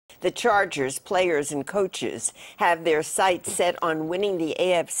The Chargers, players and coaches, have their sights set on winning the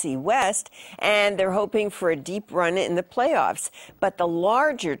AFC West, and they're hoping for a deep run in the playoffs. But the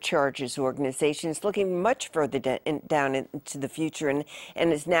larger Chargers organization is looking much further down into the future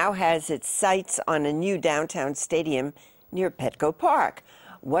and now has its sights on a new downtown stadium near Petco Park.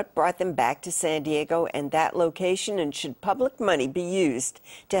 What brought them back to San Diego and that location, and should public money be used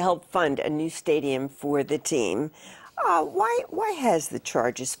to help fund a new stadium for the team? Why has the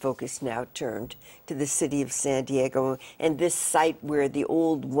Chargers' focus now turned to the city of San Diego and this site where the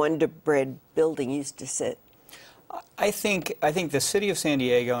old Wonder Bread building used to sit? I think the city of San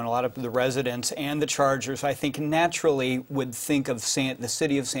Diego and a lot of the residents and the Chargers, I think, naturally would think of the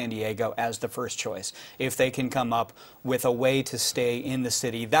city of San Diego as the first choice. If they can come up with a way to stay in the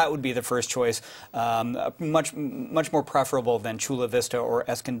city, that would be the first choice, much more preferable than Chula Vista or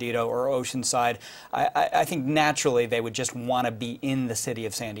Escondido or Oceanside. I think naturally they would just want to be in the city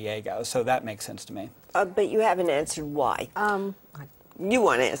of San Diego, so that makes sense to me. But you haven't answered why. You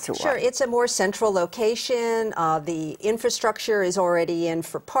want to answer why? Sure. It's a more central location. The infrastructure is already in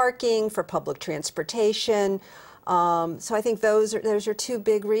for parking, for public transportation. So I think those are two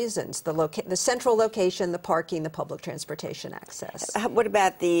big reasons: the central location, the parking, the public transportation access. What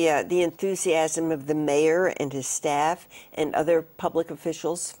about the enthusiasm of the mayor and his staff and other public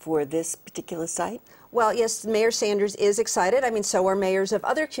officials for this particular site? Well, yes, Mayor Sanders is excited. I mean, so are mayors of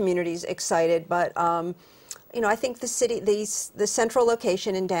other communities excited, but you know, I think the central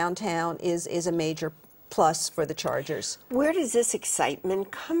location in downtown is a major plus for the Chargers. Where does this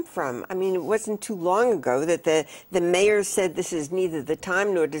excitement come from? I mean, it wasn't too long ago that the mayor said this is neither the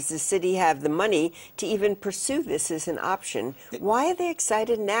time nor does the city have the money to even pursue this as an option. Why are they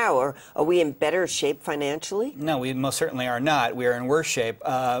excited now? Or are we in better shape financially? No, we most certainly are not. We are in worse shape.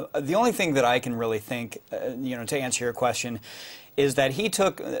 The only thing that I can really think, you know, to answer your question, is that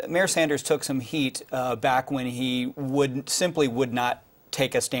Mayor Sanders took some heat back when he simply would not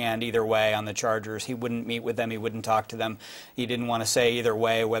take a stand either way on the Chargers. He wouldn't meet with them. He wouldn't talk to them. He didn't want to say either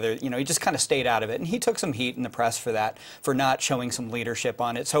way whether, you know, he just kind of stayed out of it. And he took some heat in the press for that, for not showing some leadership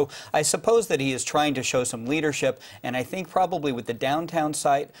on it. So I suppose that he is trying to show some leadership. And I think probably with the downtown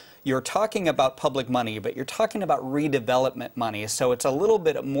site, you're talking about public money, but you're talking about redevelopment money. So it's a little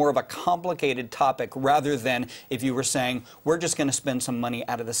bit more of a complicated topic rather than if you were saying, we're just going to spend some money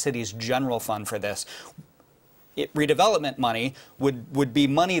out of the city's general fund for this. Redevelopment money would be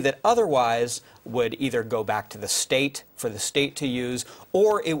money that otherwise would either go back to the state for the state to use,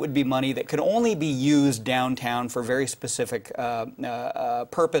 or it would be money that could only be used downtown for very specific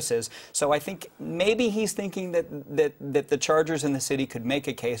purposes. So I think maybe he's thinking that the Chargers in the city could make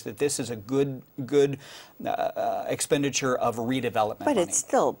a case that this is a good expenditure of redevelopment money. But it's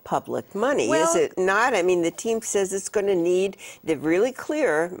still public money, is it not? I mean, the team says it's going to need, they're really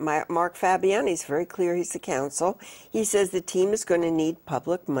clear, Mark Fabiani's very clear, he's the council. He says the team is going to need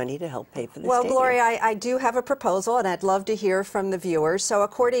public money to help pay for the stadium. Gloria, I do have a proposal, and I'd love to hear from the viewers. So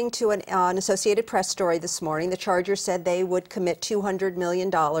according to an Associated Press story this morning, the Chargers said they would commit $200 million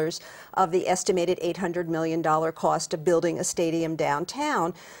of the estimated $800 million cost of building a stadium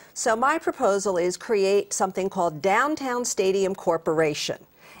downtown. So my proposal is create something called Downtown Stadium Corporation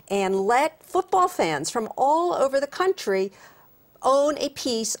and let football fans from all over the country own a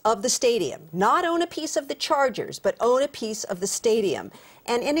piece of the stadium. Not own a piece of the Chargers, but own a piece of the stadium.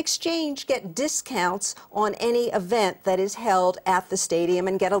 And in exchange, get discounts on any event that is held at the stadium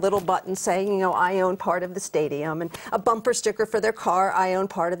and get a little button saying, you know, I own part of the stadium, and a bumper sticker for their car, I own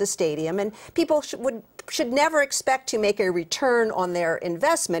part of the stadium. And people should never expect to make a return on their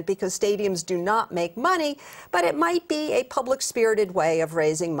investment because stadiums do not make money, but it might be a public-spirited way of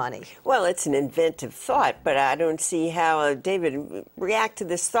raising money. Well, it's an inventive thought, but I don't see how, David, react to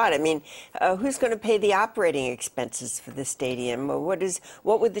this thought. I mean, who's going to pay the operating expenses for the stadium?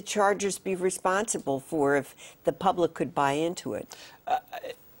 What would the Chargers be responsible for if the public could buy into it?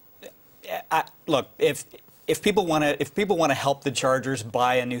 Look, if people want to help the Chargers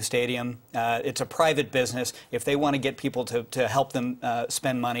buy a new stadium, it's a private business. If they want to get people to help them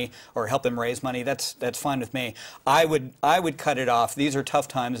spend money or help them raise money, that's fine with me. I would cut it off. These are tough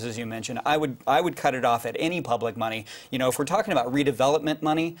times, as you mentioned. I would cut it off at any public money. You know, if we're talking about redevelopment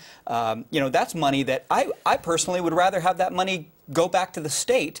money, you know, that's money that I personally would rather have that money go back to the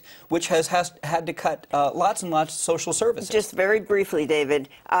state, which has had to cut lots and lots of social services. Just very briefly, David,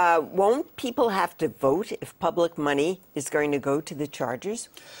 won't people have to vote if public money is going to go to the Chargers?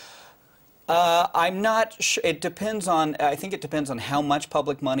 I'm not sure. It depends on. I think it depends on how much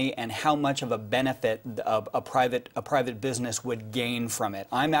public money and how much of a benefit a private business would gain from it.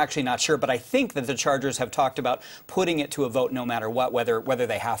 I'm actually not sure, but I think that the Chargers have talked about putting it to a vote no matter what, whether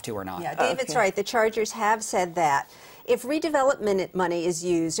they have to or not. Yeah, David's right. The Chargers have said that. If redevelopment money is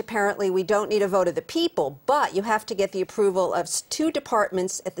used, apparently we don't need a vote of the people, but you have to get the approval of 2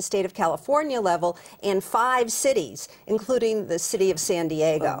 departments at the state of California level and 5 cities, including the city of San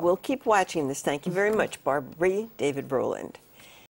Diego. We'll keep watching this. Thank you very much, Barbara David Rowland.